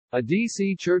A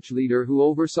D.C. church leader who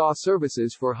oversaw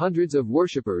services for hundreds of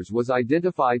worshippers was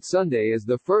identified Sunday as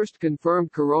the first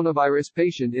confirmed coronavirus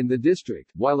patient in the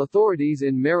district, while authorities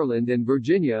in Maryland and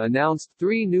Virginia announced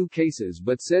 3 new cases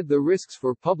but said the risks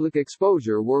for public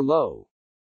exposure were low.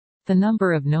 The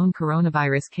number of known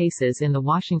coronavirus cases in the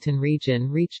Washington region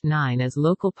reached 9 as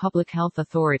local public health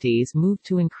authorities moved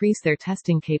to increase their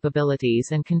testing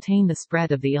capabilities and contain the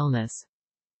spread of the illness.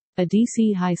 A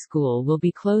D.C. high school will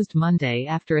be closed Monday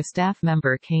after a staff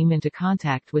member came into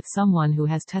contact with someone who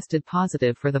has tested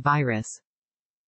positive for the virus.